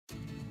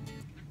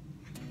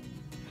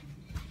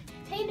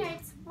Hey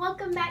nerds!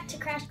 Welcome back to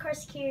Crash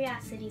Course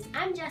Curiosities.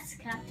 I'm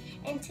Jessica,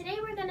 and today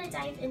we're going to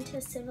dive into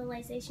a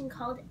civilization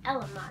called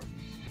Elamon.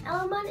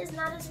 Elamon is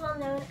not as well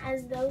known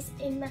as those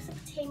in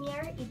Mesopotamia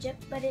or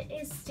Egypt, but it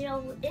is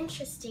still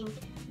interesting,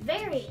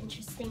 very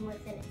interesting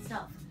within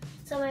itself.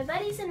 So my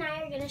buddies and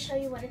I are going to show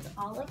you what it's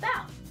all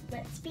about.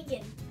 Let's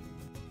begin.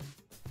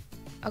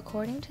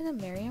 According to the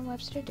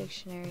Merriam-Webster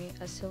Dictionary,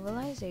 a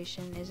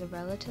civilization is a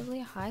relatively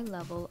high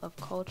level of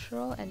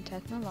cultural and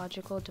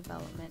technological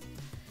development,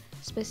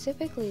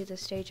 specifically the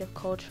stage of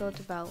cultural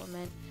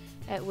development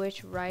at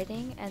which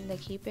writing and the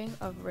keeping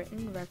of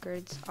written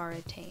records are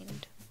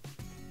attained.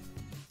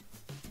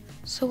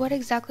 So what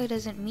exactly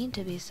does it mean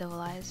to be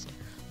civilized?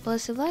 Well, a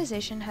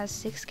civilization has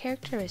 6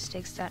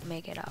 characteristics that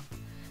make it up.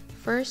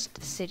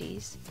 First,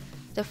 cities.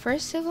 The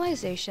first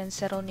civilization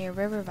settled near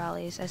river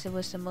valleys as it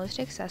was the most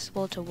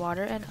accessible to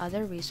water and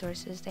other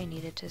resources they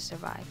needed to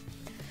survive.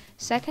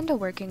 Second, a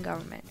working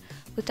government.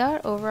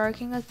 Without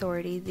overarching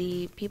authority,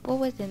 the people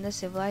within the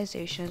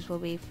civilizations will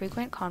be in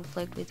frequent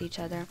conflict with each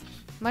other,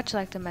 much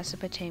like the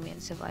Mesopotamian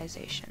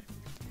civilization.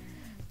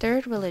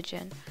 Third,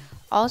 religion.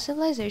 All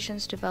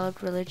civilizations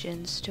developed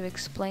religions to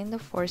explain the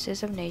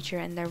forces of nature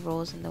and their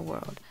roles in the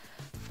world.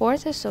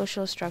 Fourth, a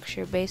social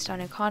structure based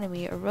on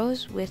economy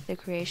arose with the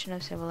creation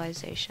of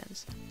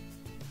civilizations.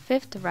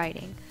 Fifth,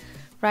 writing.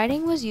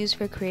 Writing was used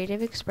for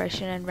creative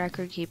expression and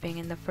record-keeping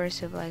in the first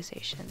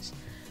civilizations.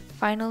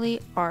 Finally,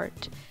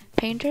 art.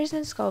 Painters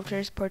and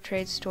sculptors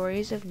portrayed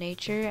stories of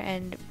nature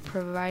and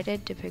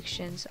provided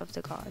depictions of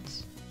the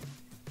gods.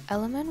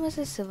 Elamon was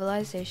a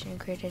civilization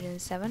created in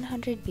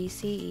 700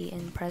 BCE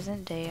in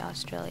present-day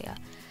Australia.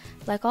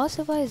 Like all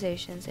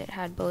civilizations, it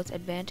had both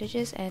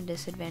advantages and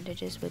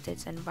disadvantages with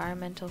its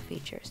environmental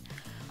features.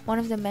 One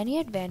of the many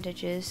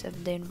advantages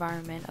of the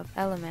environment of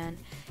Elamon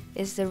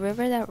is the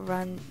river that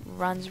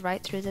runs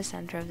right through the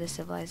center of the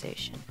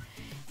civilization.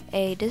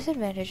 A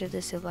disadvantage of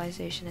the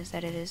civilization is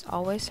that it is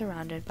always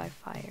surrounded by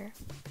fire.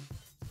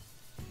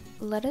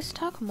 Let us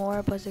talk more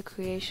about the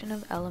creation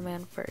of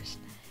Elamon first.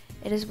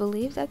 It is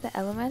believed that the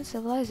Elamon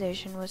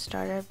civilization was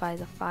started by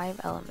the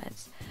 5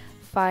 elements: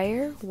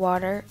 fire,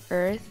 water,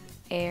 earth,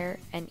 air,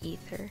 and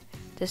ether.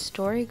 The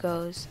story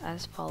goes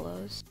as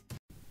follows.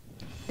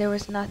 There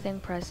was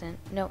nothing present,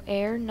 no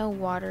air, no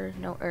water,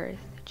 no earth,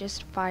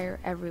 just fire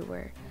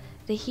everywhere.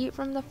 The heat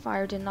from the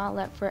fire did not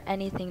let for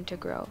anything to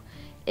grow.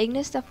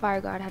 Ignis the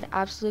fire god had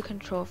absolute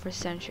control for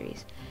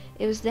centuries.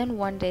 It was then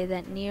one day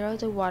that Nero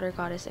the water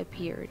goddess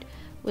appeared.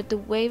 With the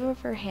wave of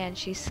her hand,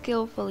 she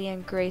skillfully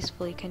and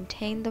gracefully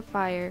contained the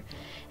fire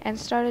and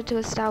started to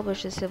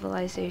establish a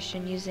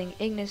civilization using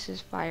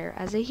Ignis's fire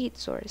as a heat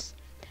source.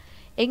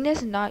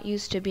 Ignis, not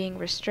used to being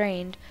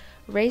restrained,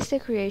 raised the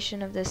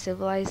creation of the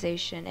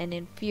civilization and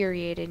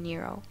infuriated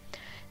Nero.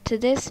 To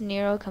this,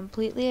 Nero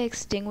completely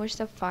extinguished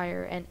the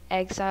fire and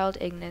exiled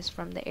Ignis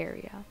from the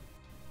area.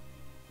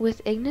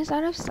 With Ignis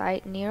out of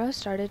sight, Nero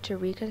started to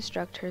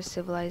reconstruct her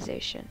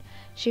civilization.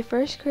 She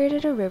first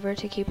created a river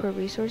to keep her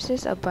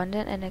resources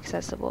abundant and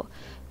accessible.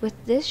 With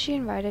this, she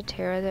invited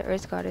Terra, the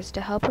earth goddess,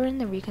 to help her in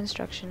the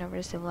reconstruction of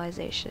her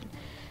civilization.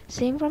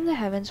 Seeing from the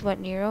heavens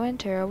what Nero and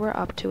Terra were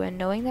up to, and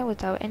knowing that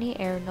without any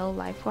air no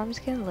life forms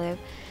can live,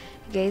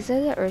 Gaza,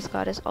 the earth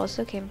goddess,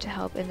 also came to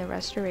help in the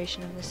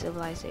restoration of the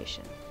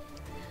civilization.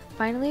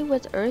 Finally,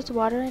 with earth,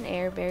 water, and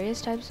air,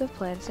 various types of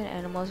plants and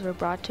animals were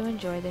brought to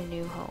enjoy their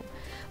new home.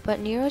 But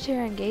Nero,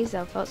 Terra, and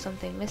Gaza felt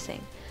something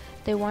missing.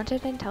 They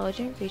wanted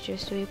intelligent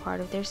creatures to be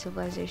part of their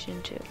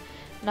civilization too.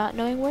 Not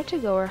knowing where to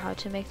go or how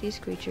to make these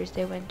creatures,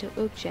 they went to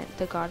Ukjent,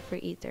 the god for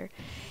ether.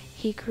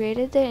 He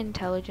created the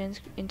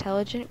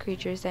intelligent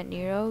creatures that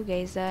Nero,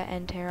 Gaza,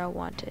 and Terra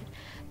wanted.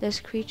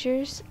 Those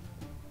creatures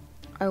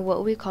are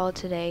what we call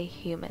today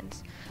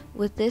humans.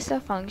 With this, a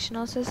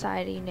functional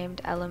society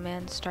named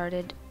Elamon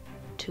started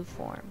to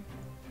form.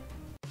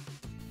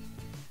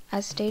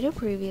 As stated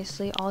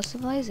previously, all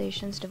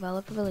civilizations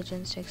developed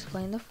religions to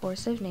explain the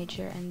force of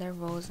nature and their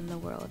roles in the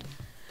world.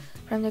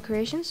 From the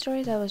creation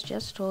story that was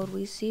just told,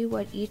 we see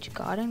what each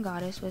god and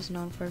goddess was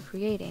known for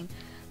creating.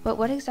 But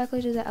what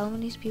exactly do the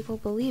Elamonese people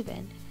believe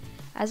in?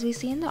 As we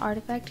see in the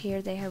artifact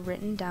here, they have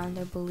written down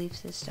their belief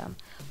system,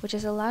 which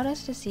has allowed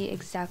us to see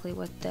exactly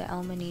what the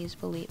Elamonese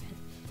believe in.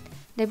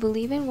 They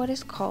believe in what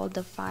is called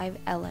the 5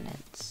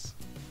 elements.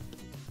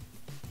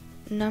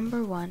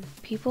 Number 1.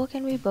 People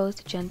can be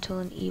both gentle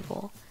and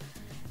evil.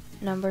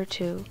 Number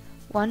 2.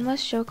 One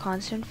must show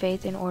constant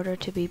faith in order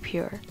to be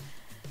pure.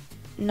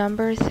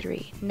 Number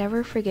 3.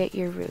 Never forget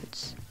your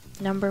roots.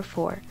 Number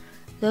 4.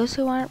 Those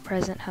who aren't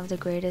present have the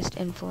greatest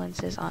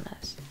influences on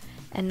us.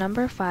 And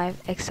number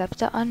 5. Accept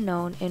the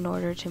unknown in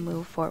order to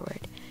move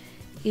forward.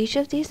 Each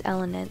of these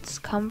elements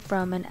come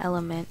from an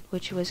element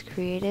which was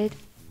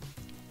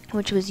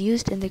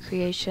used in the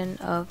creation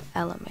of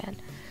Elamon.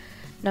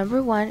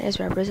 Number 1 is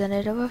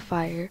representative of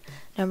fire.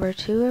 Number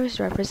 2 is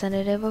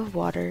representative of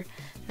water.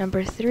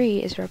 Number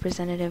 3 is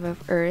representative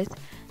of earth.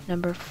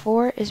 Number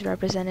 4 is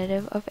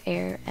representative of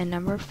air. And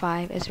number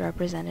 5 is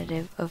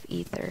representative of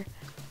ether.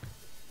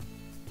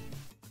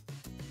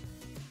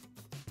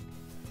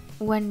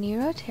 When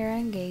Nero, Terra,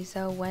 and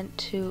Geza went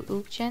to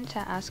Ukjent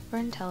to ask for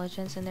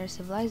intelligence in their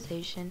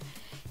civilization,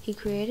 he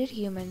created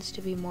humans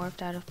to be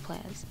morphed out of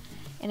plants.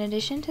 In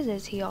addition to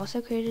this, he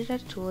also created a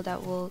tool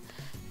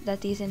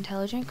that these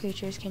intelligent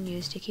creatures can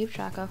use to keep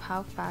track of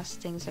how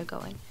fast things are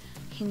going.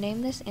 He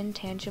named this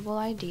intangible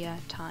idea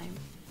time.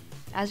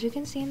 As we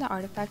can see in the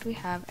artifact we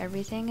have,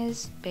 everything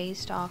is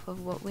based off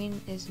of what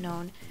is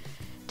known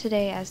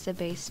today as the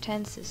base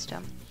 10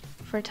 system.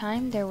 For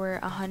time, there were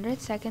 100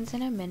 seconds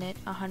in a minute,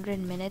 100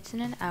 minutes in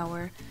an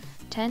hour,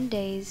 10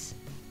 days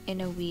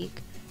in a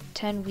week,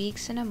 10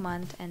 weeks in a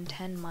month, and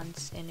 10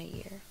 months in a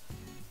year.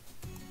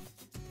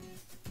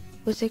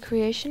 With the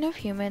creation of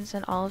humans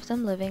and all of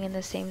them living in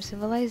the same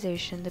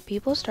civilization, the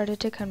people started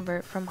to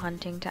convert from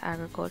hunting to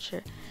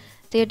agriculture.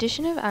 The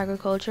addition of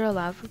agriculture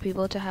allowed for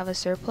people to have a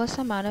surplus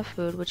amount of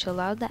food, which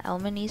allowed the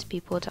Elmanese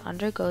people to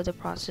undergo the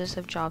process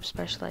of job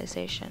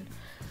specialization.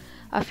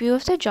 A few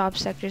of the job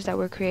sectors that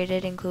were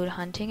created include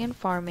hunting and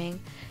farming,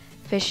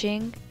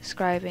 fishing,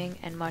 scribing,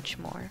 and much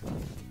more.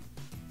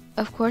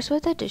 Of course,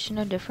 with the addition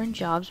of different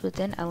jobs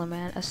within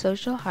Eleman, a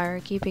social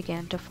hierarchy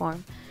began to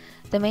form.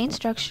 The main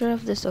structure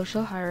of the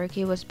social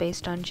hierarchy was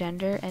based on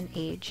gender and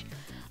age.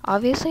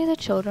 Obviously, the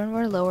children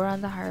were lower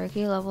on the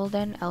hierarchy level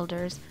than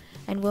elders,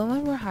 and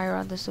women were higher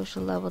on the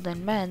social level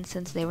than men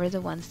since they were the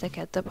ones that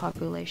kept the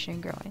population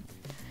growing.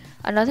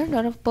 Another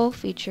notable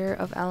feature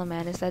of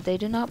Eleman is that they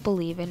do not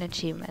believe in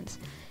achievements.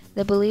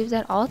 They believe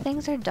that all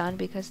things are done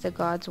because the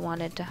gods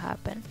wanted to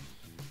happen.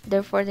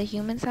 Therefore, the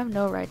humans have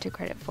no right to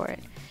credit for it.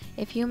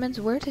 If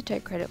humans were to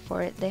take credit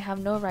for it, they have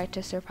no right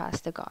to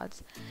surpass the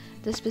gods.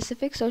 The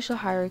specific social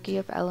hierarchy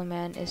of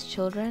Eleman is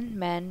children,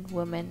 men,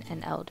 women,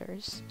 and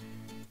elders,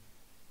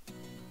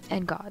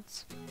 and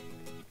gods.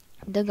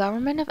 The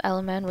government of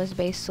Eleman was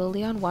based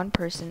solely on one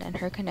person and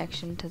her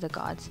connection to the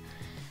gods.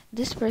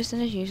 This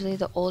person is usually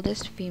the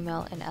oldest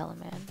female in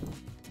Eleman.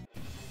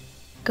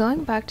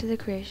 Going back to the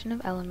creation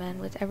of Eleman,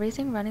 with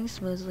everything running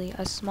smoothly,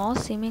 a small,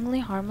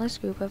 seemingly harmless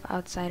group of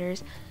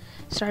outsiders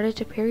started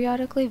to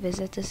periodically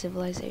visit the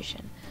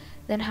civilization.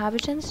 The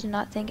inhabitants did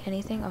not think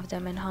anything of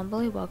them and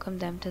humbly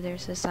welcomed them to their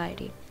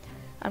society.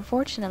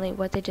 Unfortunately,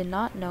 what they did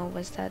not know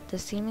was that the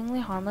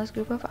seemingly harmless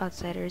group of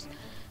outsiders,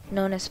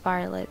 known as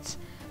firelets,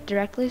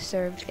 directly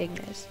served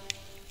Ignis.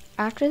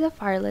 After the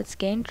firelets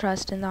gained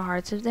trust in the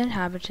hearts of the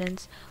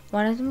inhabitants,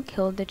 one of them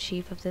killed the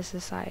chief of the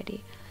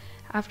society.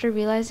 After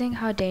realizing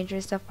how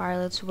dangerous the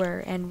firelets were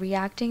and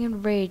reacting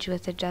in rage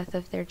with the death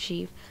of their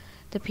chief,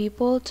 the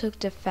people took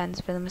defense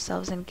for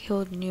themselves and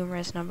killed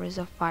numerous numbers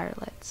of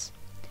firelets.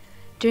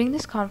 During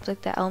this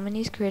conflict, the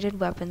Elmanese created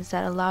weapons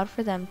that allowed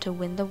for them to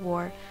win the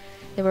war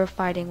they were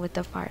fighting with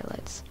the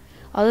firelets.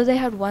 Although they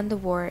had won the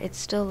war, it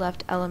still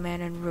left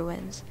Eleman in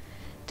ruins.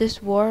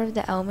 This war of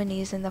the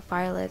Elmanese and the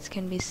firelets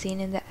can be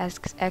seen in the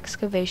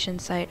excavation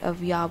site of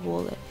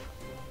Yabwolif.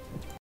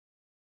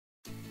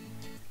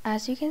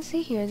 As you can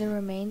see here, the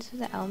remains of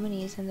the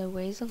Elmanese and their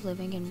ways of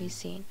living can be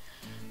seen.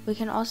 We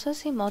can also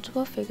see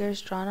multiple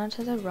figures drawn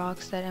onto the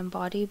rocks that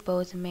embody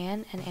both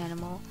man and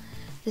animal.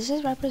 This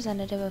is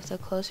representative of the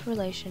close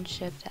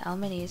relationship the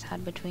Elmanese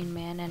had between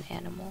man and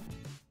animal.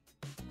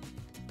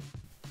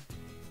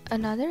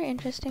 Another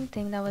interesting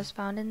thing that was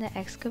found in the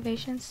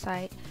excavation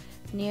site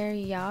near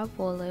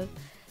Yabwolif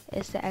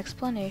is the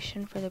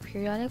explanation for the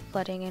periodic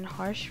flooding and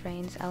harsh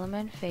rains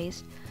Eleman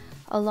faced,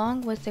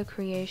 along with the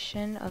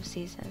creation of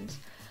seasons.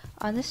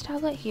 On this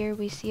tablet here,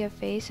 we see a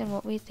face in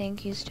what we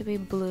think used to be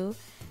blue,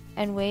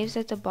 and waves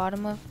at the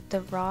bottom of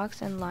the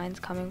rocks and lines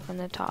coming from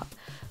the top.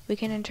 We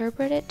can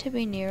interpret it to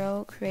be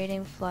Nero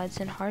creating floods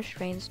and harsh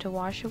rains to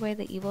wash away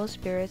the evil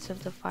spirits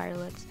of the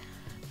firelets,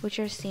 which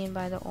are seen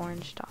by the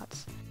orange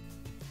dots.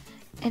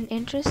 An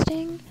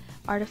interesting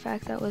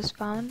artifact that was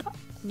found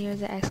near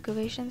the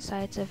excavation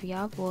sites of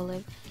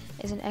Yabwolif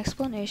is an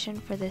explanation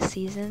for the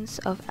seasons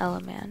of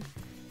Eleman.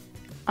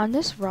 On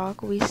this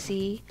rock we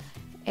see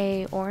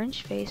a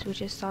orange face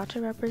which is thought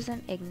to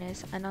represent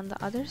Ignis, and on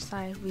the other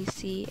side we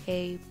see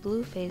a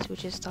blue face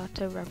which is thought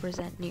to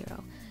represent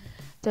Nero.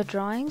 The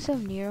drawings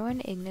of Nero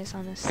and Ignis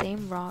on the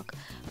same rock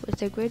with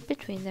the grid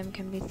between them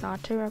can be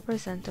thought to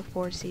represent the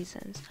 4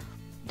 seasons.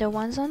 The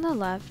ones on the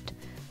left,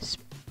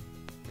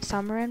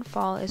 summer and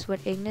fall, is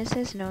what Ignis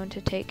is known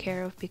to take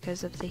care of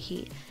because of the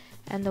heat,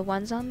 and the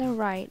ones on the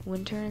right,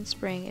 winter and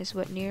spring, is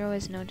what Nero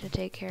is known to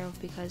take care of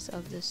because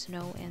of the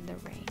snow and the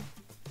rain.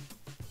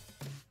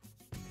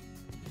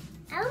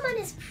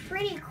 Eleman is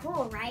pretty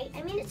cool, right?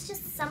 I mean, it's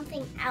just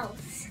something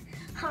else.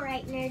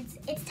 Alright, nerds,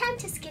 it's time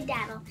to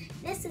skedaddle.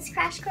 This is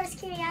Crash Course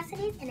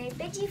Curiosities, and I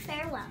bid you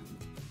farewell.